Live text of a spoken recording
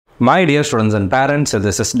My dear students and parents,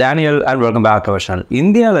 this is Daniel and welcome back to our channel.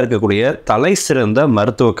 இந்தியாவில் இருக்கக்கூடிய தலை சிறந்த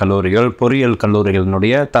மருத்துவ கல்லூரிகள், பொறியியல்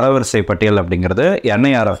கல்லூரிகளினுடைய தரவரிசை பட்டியல் அப்படிங்கிறது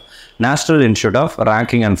NIRF national institute of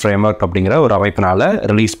ranking and framework அப்படிங்கிற ஒரு அமைப்பினால்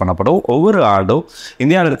ரிலீஸ் பண்ணப்படும். ஒவ்வொரு ஆண்டும்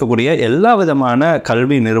இந்தியாவில் இருக்கக்கூடிய எல்லா விதமான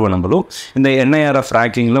கல்வி நிறுவனங்களும் இந்த NIRF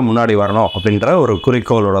ரேங்கிங்கில் முன்னாடி வரணும் அப்படின்ற ஒரு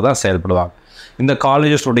குறிக்கோளோடு தான் செயல்படுவாங்க. இந்த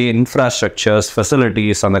காலேஜஸுடைய இன்ஃப்ராஸ்ட்ரக்சர்ஸ்,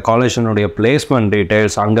 ஃபெசிலிட்டிஸ், அந்த காலேஜினுடைய பிளேஸ்மெண்ட்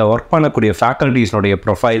டீட்டெயில்ஸ், அங்கே ஒர்க் பண்ணக்கூடிய ஃபேக்கல்ட்டிஸ்னுடைய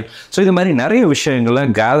ப்ரொஃபைல், ஸோ இது மாதிரி நிறைய விஷயங்களை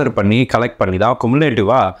கேதர் பண்ணி கலெக்ட் பண்ணி தான்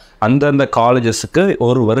குமுலேட்டிவாக அந்தந்த காலேஜஸுக்கு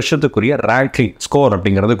ஒரு வருஷத்துக்குரிய ரேங்கிங் ஸ்கோர்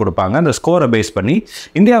அப்படிங்கிறது கொடுப்பாங்க. அந்த ஸ்கோரை பேஸ் பண்ணி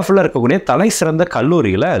இந்தியா ஃபுல்லாக இருக்கக்கூடிய தலை சிறந்த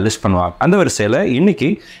கல்லூரியில் லிஸ்ட் பண்ணுவாங்க. அந்த வரிசையில் இன்றைக்கி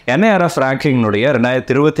NIRF ரேங்கிங்னுடைய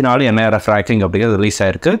 2024 NIRF ரேங்கிங் அப்படிங்கிறது ரிலீஸ்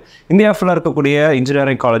ஆயிருக்கு. இந்தியா ஃபுல்லாக இருக்கக்கூடிய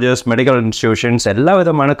இன்ஜினியரிங் காலேஜஸ், மெடிக்கல் இன்ஸ்டிடியூஷன்ஸ், எல்லா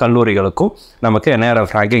விதமான கல்லூரிகளுக்கும் நமக்கு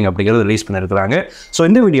NIRF ரேங்கிங் அப்படிங்கிறது ரிலீஸ் பண்ணியிருக்கிறாங்க. ஸோ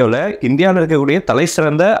இந்த வீடியோவில் இந்தியாவில் இருக்கக்கூடிய தலை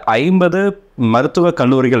சிறந்த 50 மருத்துவ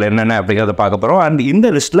கல்லூரிகள் என்னென்ன அப்படிங்கிறத பார்க்க போகிறோம். அண்ட் இந்த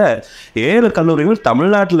லிஸ்ட்டில் 7 கல்லூரிகள்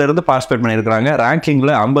தமிழ்நாட்டிலிருந்து பார்ட்டிசிபேட் பண்ணியிருக்கிறாங்க.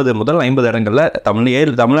 ரேங்கிங்கில் 50 முதல் 50 இடங்களில்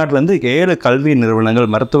தமிழ்நாட்டிலேருந்து 7 கல்வி நிறுவனங்கள்,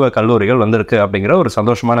 மருத்துவ கல்லூரிகள் வந்திருக்கு அப்படிங்கிற ஒரு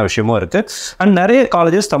சந்தோஷமான விஷயமும் இருக்குது. அண்ட் நிறைய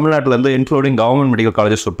காலேஜஸ் தமிழ்நாட்டிலேருந்து இன்க்ளூடிங் கவர்மெண்ட் மெடிக்கல்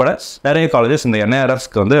காலேஜஸ் உட்பட நிறைய காலேஜஸ் இந்த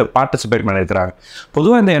NIRFக்கு வந்து பார்ட்டிசிபேட் பண்ணியிருக்கிறாங்க.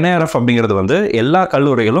 பொதுவாக இந்த NIRF அப்படிங்கிறது வந்து எல்லா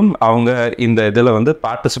கல்லூரிகளும் அவங்க இந்த இதில் வந்து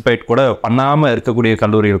பார்ட்டிசிபேட் கூட பண்ணாமல் இருக்கக்கூடிய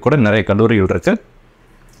கல்லூரிகள் கூட நிறைய கல்லூரிகள் இருக்குது.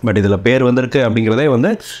 பட் இதில் பேர் வந்திருக்கு அப்படிங்கிறதே வந்து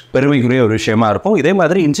பெருமைக்குரிய ஒரு விஷயமா இருக்கும். இதே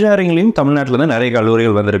மாதிரி இன்ஜினியரிங்லேயும் தமிழ்நாட்டிலேருந்து நிறைய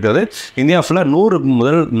கல்லூரிகள் வந்திருக்கிறது. இந்தியா ஃபுல்லாக 100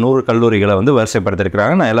 முதல் 100 கல்லூரிகளை வந்து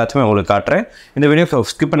வரிசைப்படுத்திருக்கிறாங்க. நான் எல்லாத்தையுமே உங்களுக்கு காட்டுறேன். இந்த வீடியோ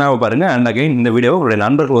ஸ்கிப் பண்ணாமல் பாருங்கள். அண்ட் அகைன் இந்த வீடியோ உங்களுடைய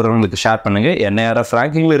நண்பர்கள் ஒருவங்களுக்கு ஷேர் பண்ணுங்கள். NIRF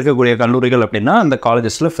ரேங்கிங்கில் இருக்கக்கூடிய கல்லூரிகள் அப்படின்னா அந்த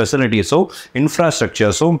காலேஜஸில் ஃபெசிலிட்டிஸும்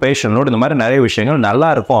இன்ஃப்ராஸ்ட்ரக்சர்ஸும் பேஷண்டோடு இந்த மாதிரி நிறைய விஷயங்கள் நல்லா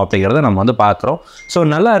இருக்கும் அப்படிங்கிறத நம்ம வந்து பார்க்குறோம். ஸோ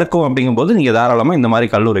நல்லா இருக்கும் அப்படிங்கும்போது நீங்கள் தாராளமாக இந்த மாதிரி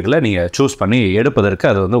கல்லூரிகளை நீங்கள் சூஸ் பண்ணி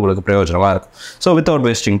எடுப்பதற்கு அது வந்து உங்களுக்கு பிரயோஜனமாக இருக்கும். ஸோ வித்தவுட்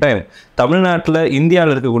வேஸ்டிங் டைம், தமிழ்நாட்டில்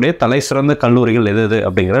இந்தியாவில் இருக்கக்கூடிய தலை சிறந்த கல்லூரிகள் எது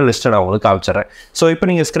அப்படிங்கிற லிஸ்ட்டை நான் உங்களுக்கு காமிச்சிடுறேன். ஸோ இப்போ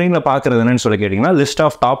நீங்கள் ஸ்க்ரீனில் பார்க்குறது என்னன்னு சொல்லி கேட்டிங்கன்னா, list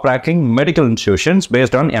of top ranking medical institutions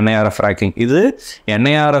based on NIRF ranking. இது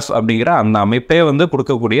NIRF அப்படிங்கிற அந்த அமைப்பே வந்து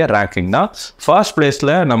கொடுக்கக்கூடிய ரேங்கிங் தான். ஃபர்ஸ்ட்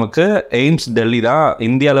பிளேஸில் நமக்கு எய்ம்ஸ் டெல்லி தான்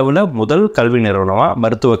இந்திய அளவில் முதல் கல்வி நிறுவனமாக,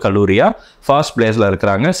 மருத்துவ கல்லூரியாக ஃபர்ஸ்ட் பிளேஸில்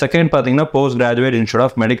இருக்கிறாங்க. செகண்ட் பார்த்தீங்கன்னா post graduate institute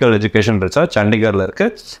of medical education research சண்டிகரில்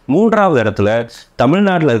இருக்குது. 3வது இடத்துல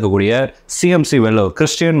தமிழ்நாட்டில் இருக்கக்கூடிய CMC Vellur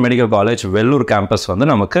Christian medical college Vellur campus வந்து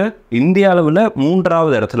நமக்கு இந்திய அளவில்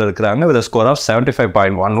 3வது இடத்துல இருக்கிறாங்க வித் ஸ்கோர் ஆஃப்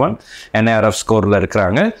 75.11 NIRF ஸ்கோரில்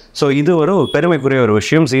இருக்கிறாங்க. ஸோ இது ஒரு பெருமைக்குரிய ஒரு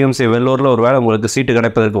விஷயம். CMC வெள்ளூரில் ஒரு வேளை உங்களுக்கு சீட்டு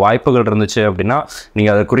கிடைப்பதற்கு வாய்ப்புகள் இருந்துச்சு அப்படின்னா,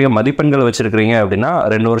 நீங்கள் அதற்குரிய மதிப்பெண்கள் வச்சுருக்கிறீங்க அப்படின்னா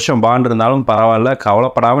 2 வருஷம் பாண்ட் இருந்தாலும் பரவாயில்ல,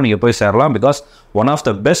 கவலைப்படாமல் நீங்கள் போய் சேரலாம். Because one of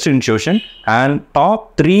the best institution and top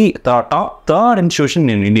third institution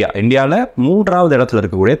in India. இந்தியாவில் 3வது இடத்துல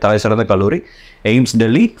இருக்கக்கூடிய தலை சிறந்த கல்லூரி எய்ம்ஸ்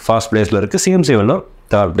டெல்லி ஃபர்ஸ்ட் பிளேஸில் இருக்குது. CMC வெள்ளூர்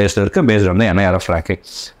தேர்ட் பிளேஸில் இருக்குது based on the NIRF ranking.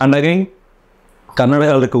 And again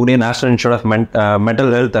கர்நாடகாவில் இருக்கக்கூடிய national institute of mental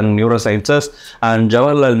health and neuro sciences and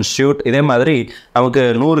Jawaharlal institute, இதே மாதிரி நமக்கு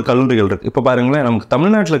 100 கல்லூரிகள் இருக்குது. இப்போ பாருங்களேன், நமக்கு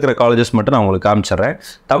தமிழ்நாட்டில் இருக்கிற காலேஜஸ் மட்டும் நான் உங்களுக்கு காமிச்சிட்றேன்.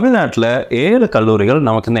 தமிழ்நாட்டில் 7 கல்லூரிகள்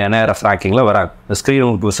நமக்கு இந்த NIRF ரேங்கிங்கில் வராங்க. ஸ்க்ரீன்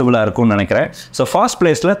உங்களுக்கு விசிபிளாக இருக்கும்னு நினைக்கிறேன். ஸோ ஃபர்ஸ்ட்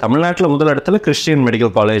பிளேஸில் தமிழ்நாட்டில் முதல் இடத்துல கிறிஸ்டியன்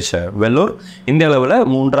மெடிக்கல் காலேஜ் வெள்ளூர் இந்திய அளவில்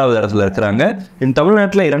 3வது இடத்துல இருக்கிறாங்க. இந்த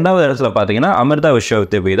தமிழ்நாட்டில் 2வது இடத்துல பார்த்தீங்கன்னா அமிர்தா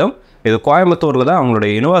விஸ்வவித்யாபீடம். இது கோயம்புத்தூரில் தான்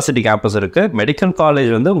அவங்களுடைய யூனிவர்சிட்டி கேம்பஸ் இருக்குது. மெடிக்கல் காலேஜ்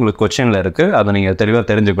வந்து உங்களுக்கு கொச்சினில் இருக்குது. அதை நீங்கள் தெளிவாக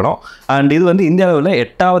தெரிஞ்சுக்கணும். அண்ட் இது வந்து இந்திய அளவில்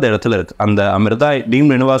 8வது இடத்துல இருக்குது. அந்த அமிர்தா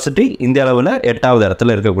டீம்டு யூனிவர்சிட்டி இந்திய அளவில் 8வது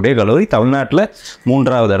இடத்துல இருக்கக்கூடிய கல்லூரி தமிழ்நாட்டில்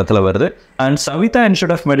 3வது இடத்துல வருது. And Savitha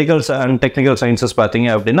institute of medical and technical sciences பார்த்தீங்க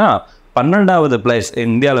அப்படின்னா 12வது பிளேஸ்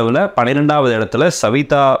இந்திய அளவில் 12வது இடத்துல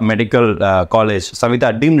Savitha medical college, Savitha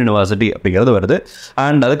deemed university அப்படிங்கிறது வருது.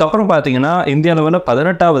 அண்ட் அதுக்கப்புறம் பார்த்தீங்கன்னா இந்திய அளவில்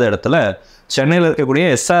 18வது இடத்துல சென்னையில் இருக்கக்கூடிய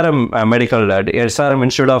SRM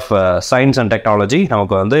institute of science and technology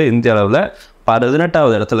நமக்கு வந்து இந்திய அளவில்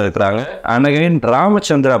 18வது இடத்துல இருக்கிறாங்க. அண்ட் அகைன்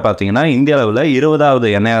ராமச்சந்திரா பார்த்தீங்கன்னா இந்திய அளவில் 20வது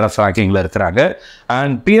NIRF ரேங்கிங்கில் இருக்கிறாங்க.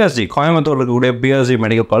 அண்ட் PSG கோயம்புத்தூரில் இருக்கக்கூடிய PSG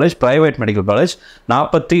medical college, private medical college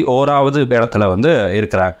 41வது இடத்துல வந்து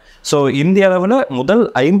இருக்கிறாங்க. ஸோ இந்திய அளவில் முதல்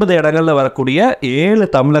 50 இடங்களில் வரக்கூடிய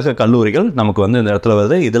 7 தமிழக கல்லூரிகள் நமக்கு வந்து இந்த இடத்துல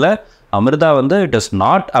வருது. இதில் அமிர்தா வந்து it is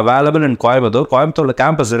not available in Coimbatore. கோயம்புத்தூரில்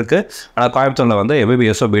கேம்பஸ் இருக்குது, ஆனால் கோயம்புத்தூரில் வந்து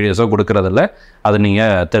MBBS BDS கொடுக்கறதில்ல. அதை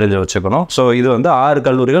நீங்கள் தெரிஞ்சு வச்சுக்கணும். ஸோ இது வந்து 6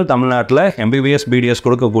 கல்லூரிகள் தமிழ்நாட்டில் MBBS BDS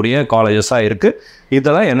கொடுக்கக்கூடிய காலேஜஸாக இருக்குது.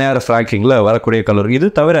 இதெல்லாம் NIRF ரேங்கிங்கில் வரக்கூடிய கல்லூரி. இது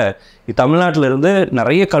தவிர தமிழ்நாட்டிலிருந்து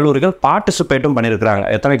நிறைய கல்லூரிகள் பார்ட்டிசிபேட்டும் பண்ணியிருக்கிறாங்க.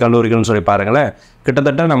 எத்தனை கல்லூரிகள்னு சொல்லி பாருங்களேன்.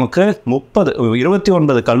 கிட்டத்தட்ட நமக்கு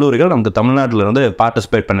 29 கல்லூரிகள் நமக்கு தமிழ்நாட்டிலிருந்து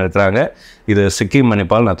பார்ட்டிசிபேட் பண்ணியிருக்கிறாங்க. இது சிக்கிம்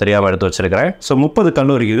மணிப்பால் நான் தெரியாமல் எடுத்து வச்சிருக்கிறேன். ஸோ 29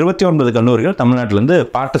 கல்லூரிகள் 29 கல்லூரிகள் தமிழ்நாட்டிலேருந்து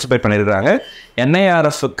பார்ட்டிசிபேட் பண்ணியிருக்கிறாங்க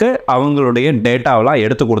NIRFக்கு அவங்களுடைய டேட்டாவெலாம்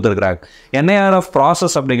எடுத்து கொடுத்துருக்குறாங்க. NIRF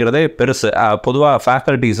ப்ராசஸ் அப்படிங்கிறதே பெருசு. பொதுவாக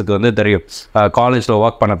ஃபேக்கல்ட்டிஸுக்கு வந்து தெரியும், காலேஜில்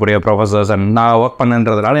ஒர்க் பண்ணக்கூடிய ப்ரொஃபஸர்ஸ் அண்ட் நான் ஒர்க்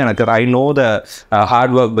பண்ணுன்றதுனால எனக்கு I know the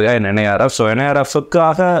hard work behind NIRF. So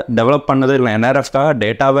NIRFக்காக develop பண்ணது இல்லை NIRFக்காக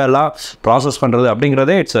டேட்டாவே எல்லாம் ப்ராசஸ் பண்ணுறது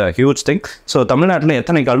அப்படிங்கிறதே it's a huge thing. So தமிழ்நாட்டில்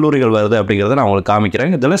எத்தனை கல்லூரிகள் வருது அப்படிங்கிறத நான் உங்களுக்கு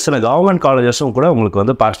காமிக்கிறேன். இதில் சில கவர்மெண்ட் காலேஜஸும் கூட உங்களுக்கு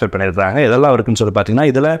வந்து பார்ட்டிசிபேட் பண்ணியிருக்காங்க. இதெல்லாம் இருக்குன்னு சொல்லி பார்த்தீங்கன்னா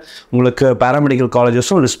இதில் உங்களுக்கு பேராமெடிக்கல்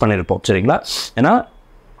காலேஜஸும் லிஸ்ட் பண்ணியிருப்போம். சரிங்களா? ஏன்னா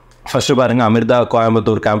ஃபஸ்ட்டு பாருங்கள், அமிர்தா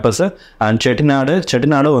கோயம்புத்தூர் கேம்பஸு அண்ட்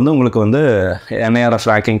செட்டிநாடு வந்து உங்களுக்கு வந்து NIRF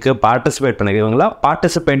ரேங்கிங்க்கு பார்ட்டிசிபேட் பண்ணிக்கிறவங்களா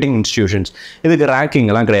பார்ட்டிசிபேட்டிங் இன்ஸ்டிடியூஷன்ஸ். இதுக்கு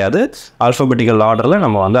ரேங்கிங்லாம் கிடையாது, ஆல்ஃபபெட்டிக்கல் ஆர்டரில்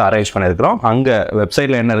நம்ம வந்து அரேஞ்ச் பண்ணியிருக்கிறோம். அங்கே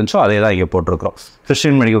வெப்சைட்டில் என்ன இருந்துச்சோ அதே தான் இங்கே போட்டிருக்கிறோம்.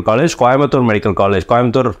 Christian medical college, Coimbatore medical college,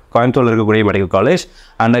 கோயம்புத்தூரில் இருக்கக்கூடிய மெடிக்கல் காலேஜ்.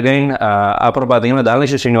 அண்ட் அகைன் அப்புறம் பார்த்தீங்கன்னா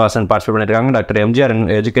தனலட்சுமி ஸ்ரீனிவாசன் பார்ட்டிசிபேட் பண்ணியிருக்காங்க. Doctor MGR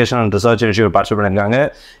education and research institute participate பண்ணியிருக்காங்க.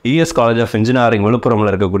 ES காலேஜ் ஆஃப் இன்ஜினியரிங்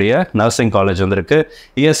விழுப்புரமில் இருக்கக்கூடிய நர்சிங் காலேஜ் வந்துருக்கு.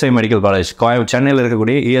 ESI மெடிக்கல் காலேஜ் சென்னையில்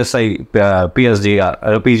இருக்கக்கூடிய ESI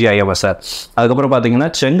PGIMSR. அதுக்கப்புறம் பார்த்தீங்கன்னா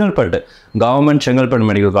Chengalpattu government Chengalpattu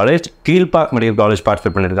medical college, Kilpauk medical college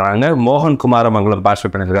participate பண்ணியிருக்காங்க. மோகன் குமாரமங்கலம்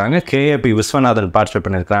பார்ட்டிசிபேட் பண்ணியிருக்காங்க. KAP விஸ்வநாதன் பார்ட்டிசிபேட்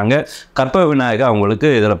பண்ணியிருக்காங்க. கற்ப விநாயகா உங்களுக்கு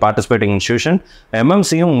இதில் பார்ட்டிசிபேட்டிங் இன்ஸ்டியூஷன்.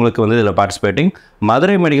 MMCயும் உங்களுக்கு வந்து இதில் பார்ட்டிசிபேட்டிங்.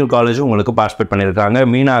 மதுரை மெடிக்கல் காலேஜும் உங்களுக்கு பார்ட்டிசிபேட் பண்ணியிருக்காங்க.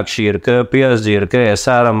 மீனாட்சி இருக்குது, PSG இருக்குது,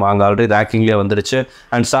 SRM அங்கே ஆல்ரெடி ரேங்கிங்லேயே வந்துருச்சு.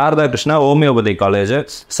 And Saradha Krishna homeopathy college,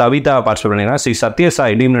 Savitha participate பண்ணியிருக்காங்க. Sri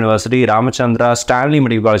Sathya Sai deemed university, Ramachandra Stanley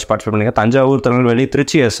medical college participate பண்ணியிருக்காங்க. தஞ்சாவூர், திருநெல்வேலி,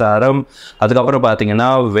 திருச்சி SRM. அதுக்கப்புறம் பார்த்தீங்கன்னா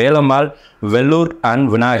Velammal, Vellur and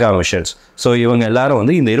Vinayaka missions. So இவங்க எல்லாரும்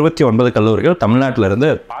வந்து இந்த 29 கல்லூரிகள் தமிழ்நாட்டிலிருந்து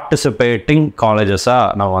பார்ட்டிசிபேட்டிங் காலேஜஸாக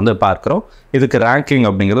நம்ம வந்து பார்க்குறோம். இதுக்கு ரேங்கிங்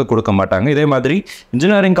அப்படிங்கிறது கொடுக்க மாட்டாங்க. இதே மாதிரி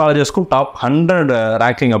இன்ஜினியரிங் காலேஜஸ்க்கும் டாப் 100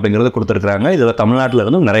 ரேங்கிங் அப்படிங்கிறது கொடுத்துருக்குறாங்க. இதில் தமிழ்நாட்டில்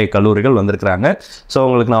இருந்து நிறைய கல்லூரிகள் வந்திருக்கிறாங்க. ஸோ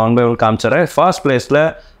உங்களுக்கு நான் ஒன் பை ஒன் காமிச்சிடறேன். ஃபர்ஸ்ட் பிளேஸில்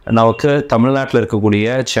நமக்கு தமிழ்நாட்டில் இருக்கக்கூடிய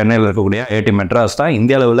சென்னையில் இருக்கக்கூடிய IIT மெட்ராஸ் தான்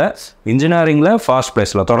இந்திய அளவில் இன்ஜினியரிங்கில் ஃபர்ஸ்ட்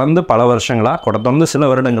பிளேஸில் தொடர்ந்து பல வருஷங்களாக தொடர்ந்து சில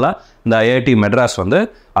வருடங்களாக இந்த IIT மெட்ராஸ் வந்து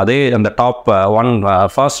அதே அந்த top 1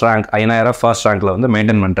 first rank NIRF first ரேங்க்கில் வந்து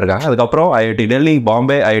மெயின்டைன் பண்ணிட்டுருக்காங்க. அதுக்கப்புறம் IIT Delhi,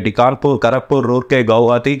 Bombay, IIT Kanpur, Kharagpur, Roorkee,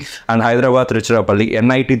 Guwahati and Hyderabad, Tiruchirappalli,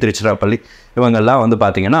 NIT Tiruchirappalli இவங்கெல்லாம் வந்து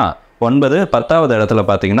பார்த்திங்கன்னா 9, 10வது இடத்துல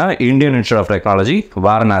பார்த்தீங்கன்னா Indian institute of technology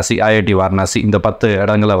Varanasi, IIT Varanasi இந்த 10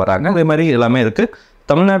 இடங்களில் வராங்க. அதே மாதிரி எல்லாமே இருக்குது.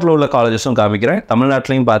 தமிழ்நாட்டில் உள்ள காலேஜஸும் காமிக்கிறேன்.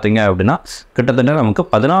 தமிழ்நாட்டிலையும் பார்த்தீங்க அப்படின்னா கிட்டத்தட்ட நமக்கு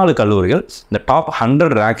 14 கல்லூரிகள் இந்த டாப்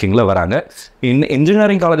 100 ரேங்கிங்கில் வராங்க.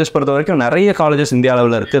 இன்ஜினியரிங் காலேஜஸ் பொறுத்த வரைக்கும் நிறைய காலேஜஸ் இந்திய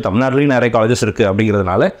அளவில் இருக்குது, தமிழ்நாட்டிலையும் நிறைய காலேஜஸ் இருக்குது.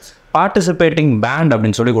 அப்படிங்கிறதுனால பார்ட்டிசிபேட்டிங் பேண்ட்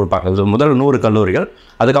அப்படின்னு சொல்லி கொடுப்பாங்க. இது முதல் 100 கல்லூரிகள்.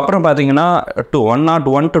 அதுக்கப்புறம் பார்த்தீங்கன்னா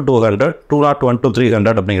 101 to 200, 201 to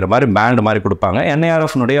 300 அப்படிங்கிற மாதிரி பேண்ட் மாதிரி கொடுப்பாங்க.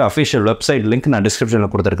 NIRFனுடைய அஃபிஷியல் வெப்சைட் லிங்க் நான்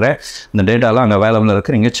டிஸ்கிரிப்ஷனில் கொடுத்துருக்கிறேன். இந்த டேட்டாலாம் அங்கே அவைலபிளாக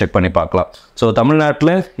இருக்குது, நீங்கள் செக் பண்ணி பார்க்கலாம். ஸோ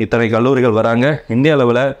தமிழ்நாட்டில் இத்தனை கல்லூரிகள் வராங்க. இந்திய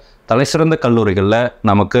அளவில் தலைசிறந்த கல்லூரிகளில்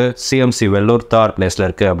நமக்கு CMC வெள்ளூர் 3rd பிளேஸில்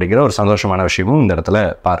இருக்குது அப்படிங்கிற ஒரு சந்தோஷமான விஷயமும் இந்த இடத்துல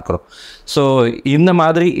பார்க்குறோம். ஸோ இந்த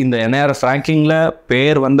மாதிரி இந்த NIRF ரேங்கிங்கில்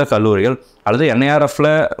பேர் வந்த கல்லூரிகள் அல்லது NIRFல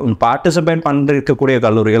பார்ட்டிசிபேட் பண்ணிருக்கக்கூடிய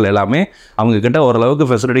கல்லூரிகள் எல்லாமே அவங்கக்கிட்ட ஓரளவுக்கு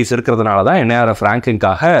ஃபெசிலிட்டிஸ் இருக்கிறதுனால தான் NIRF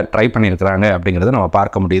ரேங்கிங்காக ட்ரை பண்ணியிருக்கிறாங்க அப்படிங்கிறத நம்ம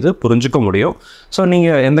பார்க்க முடியுது, புரிஞ்சுக்க முடியும். ஸோ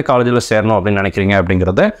நீங்கள் எந்த காலேஜில் சேரணும் அப்படின்னு நினைக்கிறீங்க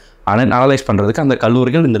அப்படிங்கிறத அனலைஸ் பண்ணுறதுக்கு அந்த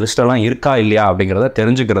கல்லூரிகள் இந்த லிஸ்ட்டெல்லாம் இருக்கா இல்லையா அப்படிங்கிறத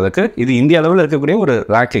தெரிஞ்சுக்கிறதுக்கு இது இந்திய அளவில் இருக்கக்கூடிய ஒரு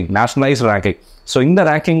ரேங்கிங், நேஷனலைஸ்ட் ரேங்கிங். ஸோ இந்த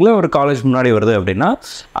ரேங்கிங்கில் ஒரு காலேஜ் முன்னாடி வருது அப்படின்னா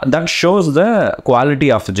that shows the quality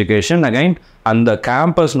of education. Again அந்த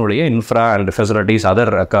கேம்பஸ்னுடைய இன்ஃப்ரா அண்ட் ஃபெசிலிட்டிஸ்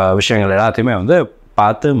அதர் விஷயங்கள் எல்லாத்தையுமே வந்து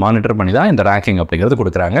பார்த்து மானிட்டர் பண்ணி தான் இந்த ரேங்கிங் அப்படிங்கிறது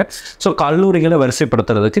கொடுக்குறாங்க. ஸோ கல்லூரிகளை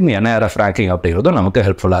வரிசைப்படுத்துறதுக்கு இந்த NIRF ரேங்கிங் அப்படிங்கிறதும் நமக்கு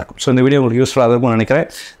ஹெல்ப்ஃபுல்லாக இருக்கும். ஸோ இந்த வீடியோ உங்களுக்கு யூஸ்ஃபுல்லாக இருக்கும்னு நினைக்கிறேன்.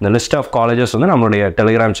 இந்த லிஸ்ட் ஆஃப் காலேஜஸ் வந்து நம்மளுடைய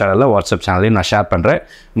டெலிகிராம் சேனலில், வாட்ஸ்அப் சேனலையும் நான் ஷேர் பண்ணுறேன்.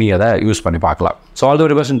 நீங்கள் அதை யூஸ் பண்ணி பார்க்கலாம். So all the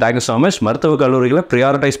very best, thank you so much. மருத்துவக் கல்லூரிகளை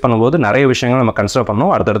ப்ரியாரிட்டைஸ் பண்ணும்போது நிறைய விஷயங்கள் நம்ம கன்சிடர்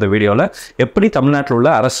பண்ணணும். அடுத்தடுத்த வீடியோவில் எப்படி தமிழ்நாட்டில் உள்ள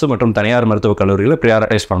அரசு மற்றும் தனியார் மருத்துவக் கல்லூரிகளை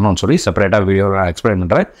ப்ரியாரிட்டைஸ் பண்ணணும்னு சொல்லி செப்பரேட்டாக வீடியோவில் நான் எக்ஸ்பிளைன்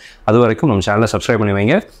பண்ணுறேன். அது வரைக்கும் நம்ம சேனலை சப்ஸ்கிரைப் பண்ணி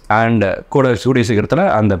வைங்க. அண்ட் கூடிய சீக்கிரத்தில்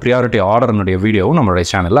அந்த ப்ரியாரிட்டி ஆர்டர்னுடைய வீடியோவும் நம்மளுடைய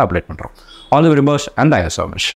சேனலில் அப்டேட் பண்ணுறோம். All the very best and thank you so much.